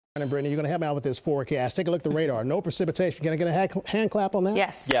And Brittany, you're going to help me out with this forecast. Take a look at the radar. No precipitation. Can I get a hand clap on that?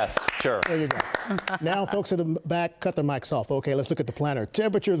 Yes. Yes, sure. There you go. Now, folks at the back, cut their mics off. Okay, let's look at the planner.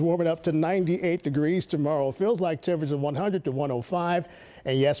 Temperatures warming up to 98 degrees tomorrow. Feels like temperatures of 100 to 105.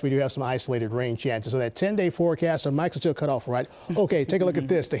 And yes, we do have some isolated rain chances. So that 10-day forecast, our mics are still cut off, right? Okay, take a look at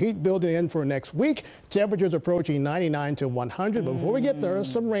this. The heat building in for next week. Temperatures approaching 99 to 100. But before we get there,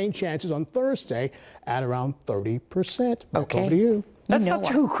 some rain chances on Thursday at around 30%. Back over to you. That's not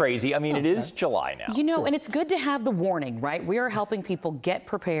too crazy. I mean, it is July now. You know, and it's good to have the warning, right? We are helping people get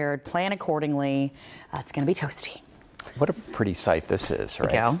prepared, plan accordingly. It's going to be toasty. What a pretty sight this is,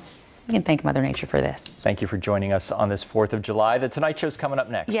 right? There you go. You can thank Mother Nature for this. Thank you for joining us on this 4th of July. The Tonight Show's coming up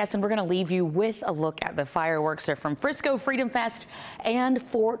next. Yes, and we're going to leave you with a look at the fireworks are from Frisco Freedom Fest and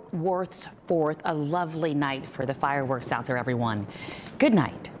Fort Worth's 4th. A lovely night for the fireworks out there, everyone. Good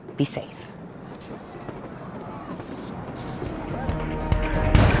night. Be safe.